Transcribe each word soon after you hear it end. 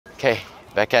Okay,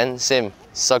 backhand, same.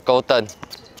 Circle, turn.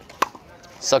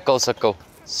 Circle, circle.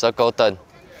 Circle, turn.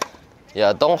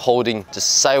 Yeah, don't holding,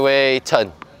 just sideways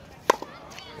turn.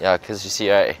 Yeah, because you see,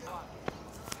 right?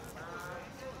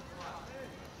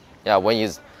 Yeah, when you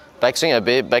backswing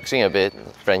a bit,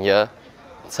 from here.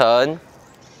 Turn.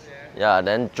 Yeah,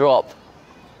 then drop.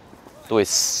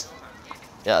 Twist.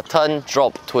 Yeah, turn,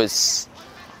 drop, twist.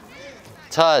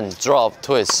 Turn, drop,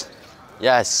 twist.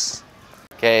 Yes.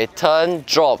 Okay, turn,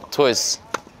 drop, twist.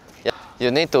 Yeah, you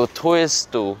need to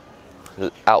twist to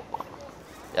out.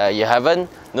 Yeah, you haven't,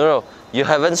 you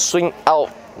haven't swing out,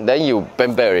 then you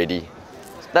bend back already.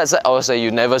 That's it, I would say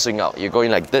you never swing out. You're going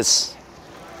like this.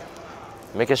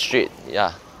 Make it straight,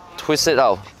 yeah. Twist it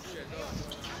out.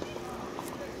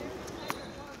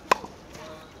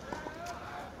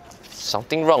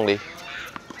 Something wrong, Lee.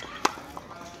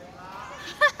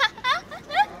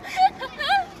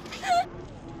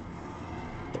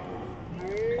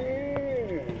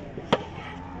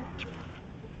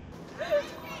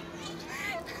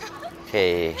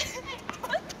 Okay.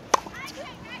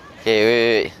 Okay,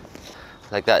 wait.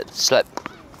 Like that, slap.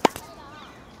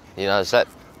 You know, slap.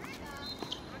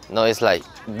 No, it's like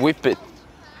whip it.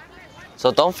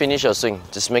 So don't finish your swing,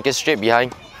 just make it straight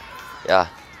behind. Yeah,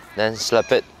 then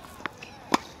slap it.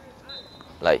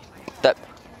 Like that.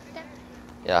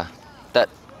 Yeah, that.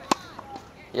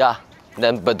 Yeah,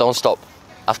 then but don't stop.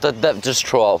 After that, just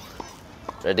throw out.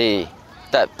 Ready?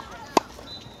 Tap.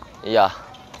 Yeah.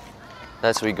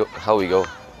 That's how we go.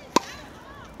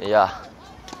 Yeah.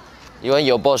 You want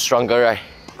your ball stronger, right?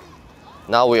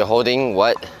 Now we're holding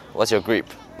what? What's your grip?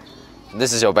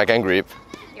 This is your backhand grip?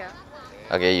 Yeah.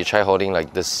 Okay, you try holding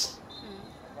like this.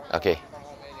 Okay,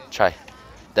 try.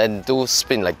 Then do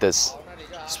spin like this.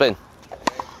 Spin.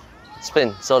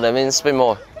 Spin. So that means spin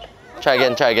more. Try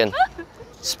again, try again.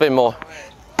 Spin more.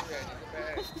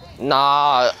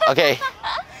 Nah, okay.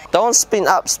 Don't spin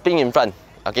up, spin in front.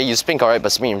 Okay, you spin correct,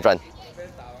 but spin in front.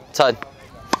 Turn.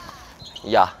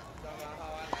 Yeah.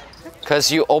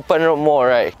 Because you open up more,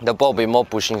 right? The ball will be more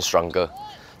pushing stronger.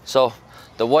 So,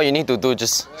 what you need to do,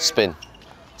 just spin.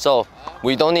 So,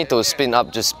 we don't need to spin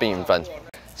up, just spin in front.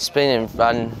 Spin in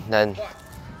front, then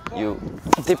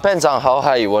depends on how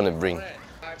high you want to bring.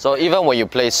 So, even when you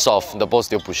play soft, the ball's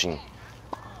still pushing.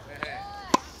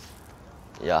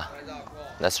 Yeah,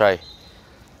 that's right.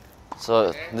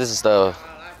 So, this is the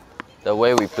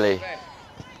way we play.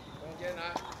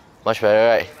 Much better,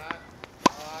 right?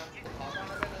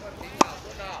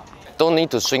 Don't need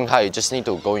to swing high, you just need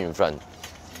to go in front.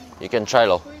 You can try,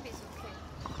 lo.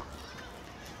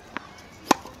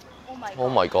 Oh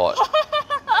my god.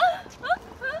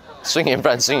 Swing in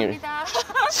front, swing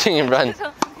in front.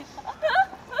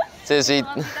 Seriously.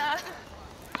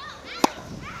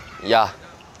 Yeah.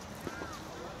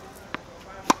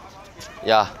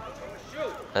 Yeah.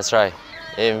 That's right.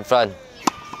 In front.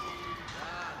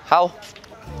 How?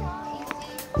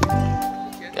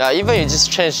 Yeah, even you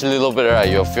just change a little bit, right,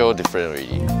 you'll feel different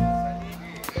already.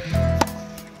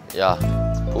 Yeah,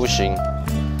 pushing.